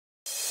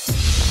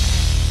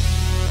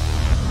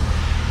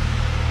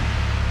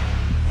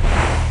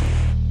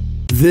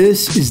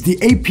This is the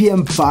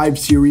APM5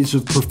 series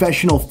of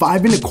professional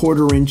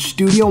 5.25-inch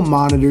studio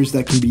monitors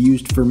that can be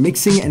used for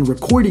mixing and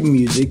recording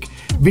music,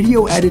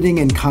 video editing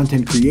and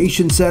content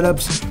creation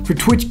setups, for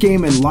Twitch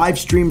game and live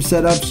stream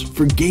setups,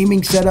 for gaming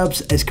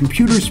setups, as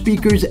computer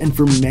speakers, and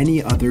for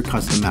many other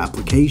custom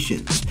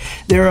applications.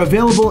 They are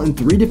available in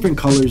 3 different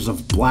colors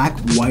of black,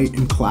 white,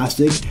 and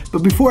classic,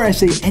 but before I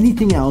say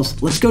anything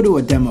else, let's go to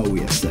a demo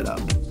we have set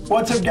up.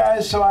 What's up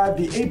guys, so I have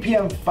the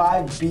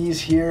APM5Bs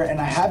here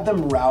and I have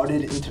them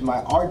routed into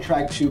my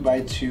R-Track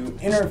 2x2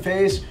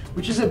 interface,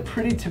 which is a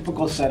pretty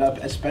typical setup,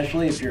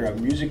 especially if you're a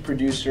music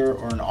producer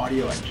or an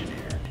audio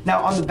engineer.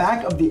 Now on the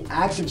back of the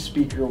active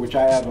speaker, which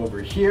I have over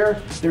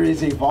here, there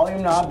is a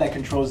volume knob that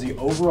controls the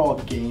overall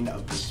gain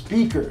of the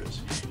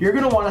speakers. You're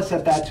going to want to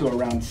set that to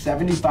around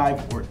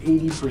 75 or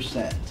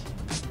 80%.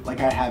 Like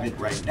I have it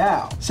right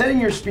now. Setting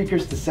your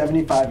speakers to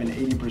 75 and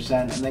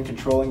 80% and then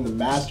controlling the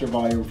master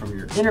volume from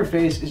your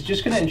interface is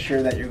just going to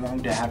ensure that you're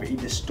going to have a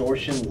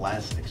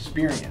distortion-less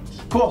experience.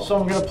 Cool, so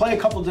I'm going to play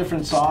a couple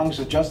different songs,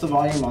 adjust the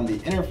volume on the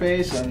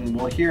interface, and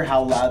we'll hear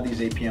how loud these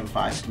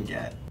APM5s can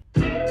get.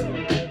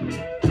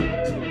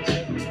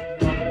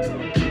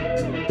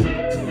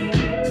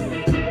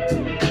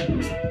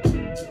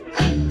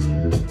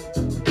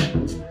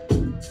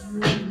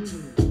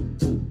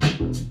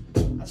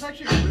 That's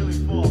actually really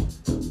full.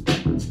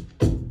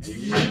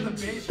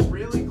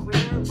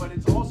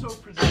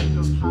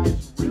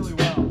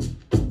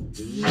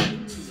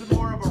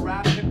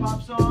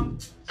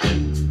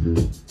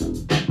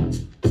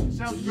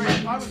 Sounds great.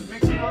 If I was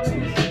mixing on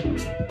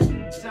these,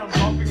 it'd sound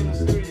bumping in the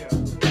studio.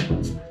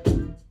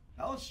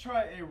 Now let's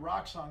try a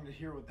rock song to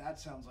hear what that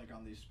sounds like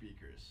on these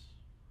speakers.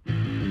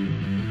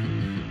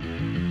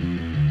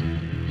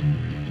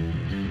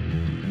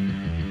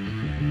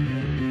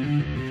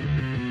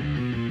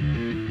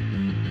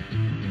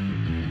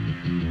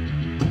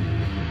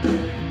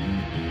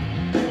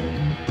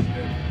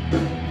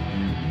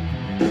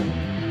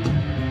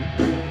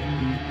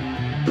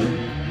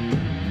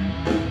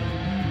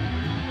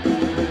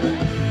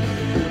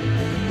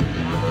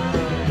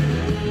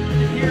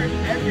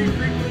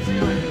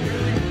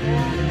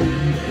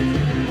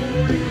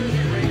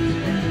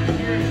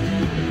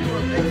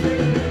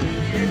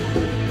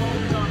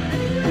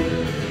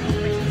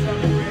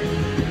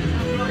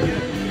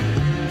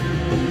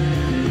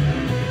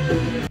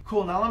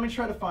 Cool, now let me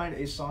try to find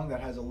a song that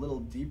has a little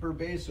deeper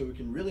bass so we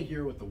can really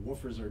hear what the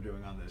woofers are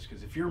doing on this,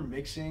 because if you're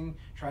mixing,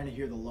 trying to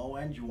hear the low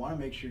end, you want to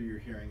make sure you're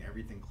hearing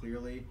everything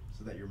clearly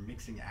so that you're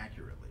mixing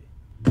accurately.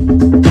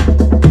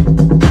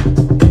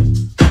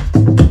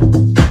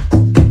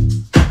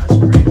 That's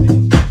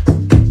crazy.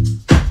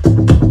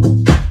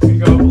 Here we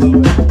go, a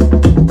little bit.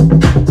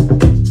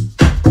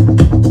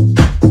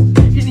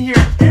 You can hear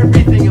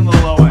everything in the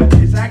low end.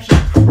 It's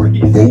actually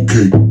crazy.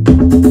 Okay.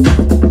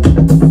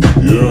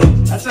 Yeah.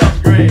 That sounds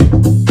great.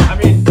 I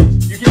mean,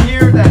 you can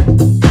hear that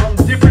from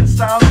different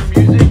styles of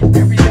music,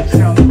 everything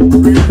sounds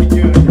really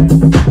good.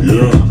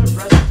 Yeah. I'm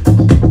impressed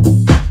with this.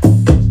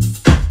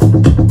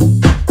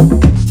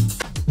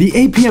 The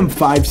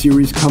APM5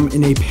 series come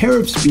in a pair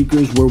of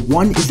speakers where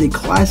one is a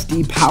Class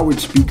D powered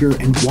speaker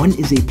and one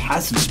is a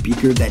passive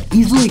speaker that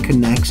easily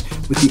connects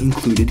with the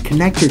included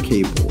connector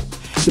cable.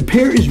 The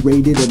pair is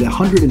rated at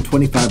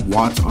 125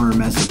 watts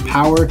RMS of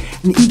power,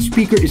 and each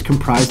speaker is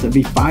comprised of a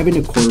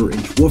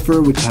 5.25-inch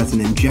woofer which has an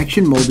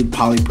injection molded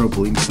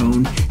polypropylene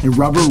cone and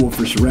rubber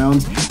woofer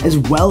surrounds, as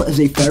well as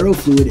a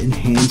ferrofluid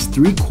enhanced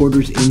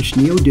 3/4-inch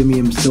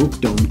neodymium silk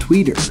dome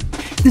tweeter.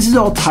 This is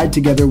all tied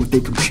together with a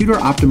computer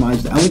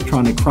optimized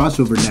electronic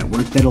crossover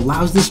network that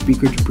allows the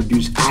speaker to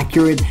produce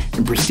accurate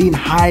and pristine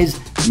highs,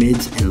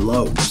 mids, and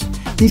lows.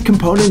 These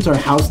components are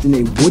housed in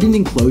a wooden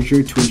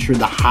enclosure to ensure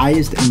the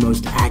highest and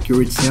most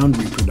accurate sound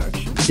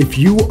reproduction. If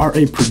you are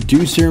a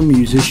producer,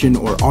 musician,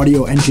 or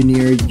audio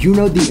engineer, you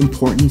know the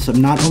importance of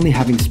not only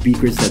having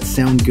speakers that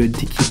sound good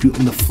to keep you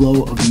in the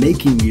flow of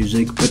making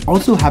music, but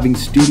also having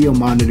studio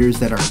monitors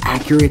that are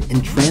accurate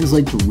and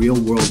translate to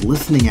real-world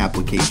listening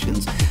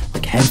applications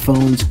like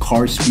headphones,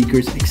 car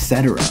speakers,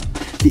 etc.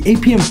 The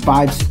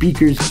APM5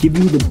 speakers give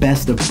you the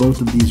best of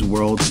both of these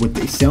worlds with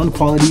a sound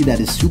quality that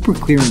is super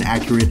clear and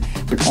accurate,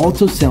 but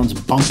also sounds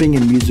bumping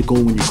and musical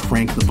when you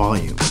crank the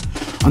volume.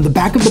 On the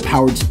back of the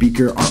powered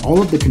speaker are all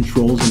of the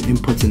controls and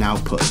inputs and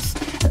outputs.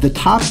 At the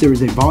top, there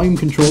is a volume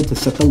control to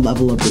set the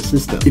level of the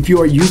system. If you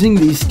are using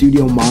these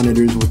studio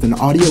monitors with an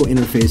audio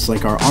interface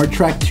like our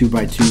R-Track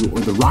 2x2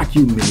 or the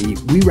Rockville Mini,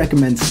 we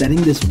recommend setting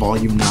this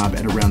volume knob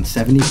at around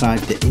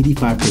 75 to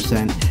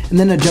 85% and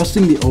then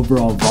adjusting the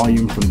overall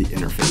volume from the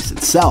interface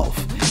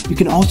itself. You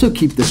can also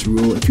keep this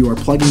rule if you are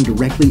plugging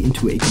directly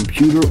into a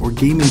computer or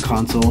gaming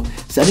console,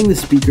 setting the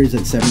speakers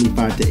at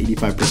 75 to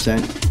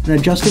 85% and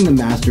adjusting the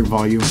master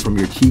volume from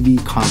your TV,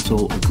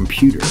 console, or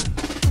computer.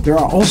 There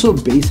are also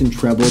bass and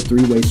treble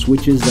 3-way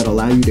switches that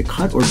allow you to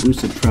cut or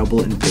boost the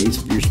treble and bass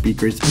of your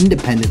speakers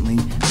independently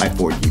by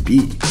 4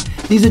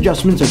 dB. These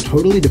adjustments are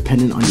totally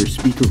dependent on your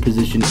speaker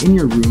position in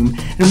your room,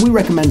 and we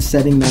recommend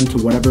setting them to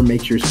whatever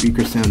makes your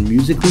speakers sound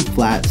musically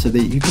flat so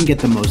that you can get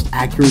the most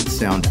accurate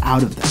sound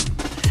out of them.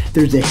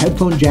 There's a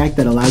headphone jack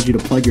that allows you to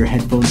plug your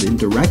headphones in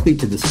directly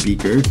to the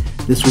speaker.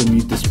 This will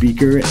mute the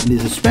speaker and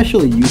is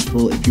especially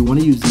useful if you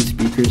want to use these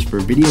speakers for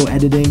video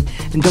editing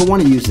and don't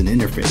want to use an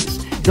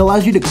interface. It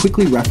allows you to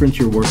quickly reference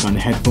your work on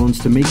headphones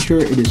to make sure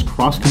it is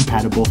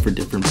cross-compatible for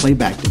different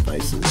playback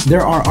devices.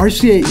 There are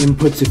RCA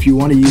inputs if you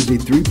want to use a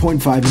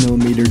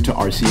 3.5mm to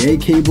RCA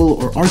cable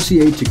or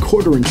RCA to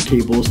 1/4"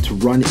 cables to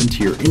run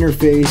into your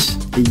interface,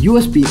 a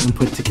USB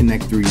input to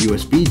connect through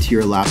USB to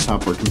your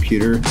laptop or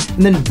computer,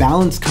 and then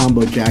balanced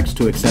combo jacks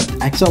to accept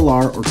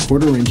XLR or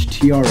 1/4"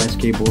 TRS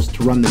cables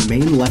to run the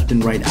main left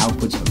and right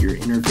outputs of your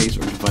interface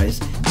or device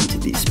into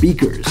these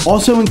speakers.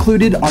 Also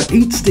included are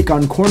 8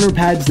 stick-on corner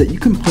pads that you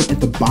can put at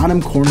the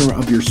bottom corner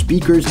of your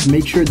speakers to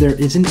make sure there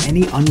isn't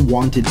any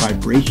unwanted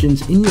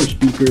vibrations in your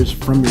speakers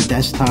from your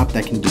desktop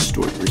that can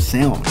distort your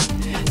sound.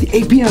 The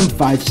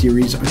APM5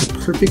 series are the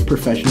perfect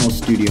professional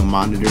studio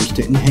monitors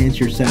to enhance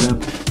your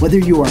setup, whether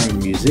you are a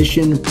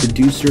musician,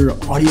 producer,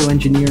 audio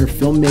engineer,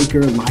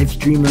 filmmaker, live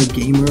streamer,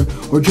 gamer,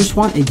 or just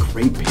want a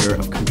great pair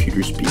of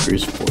computer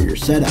speakers for your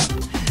setup.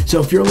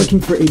 So if you're looking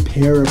for a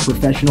pair of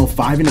professional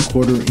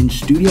 5.25"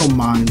 studio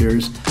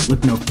monitors,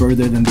 look no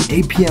further than the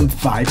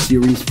APM5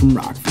 series from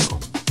Rockville.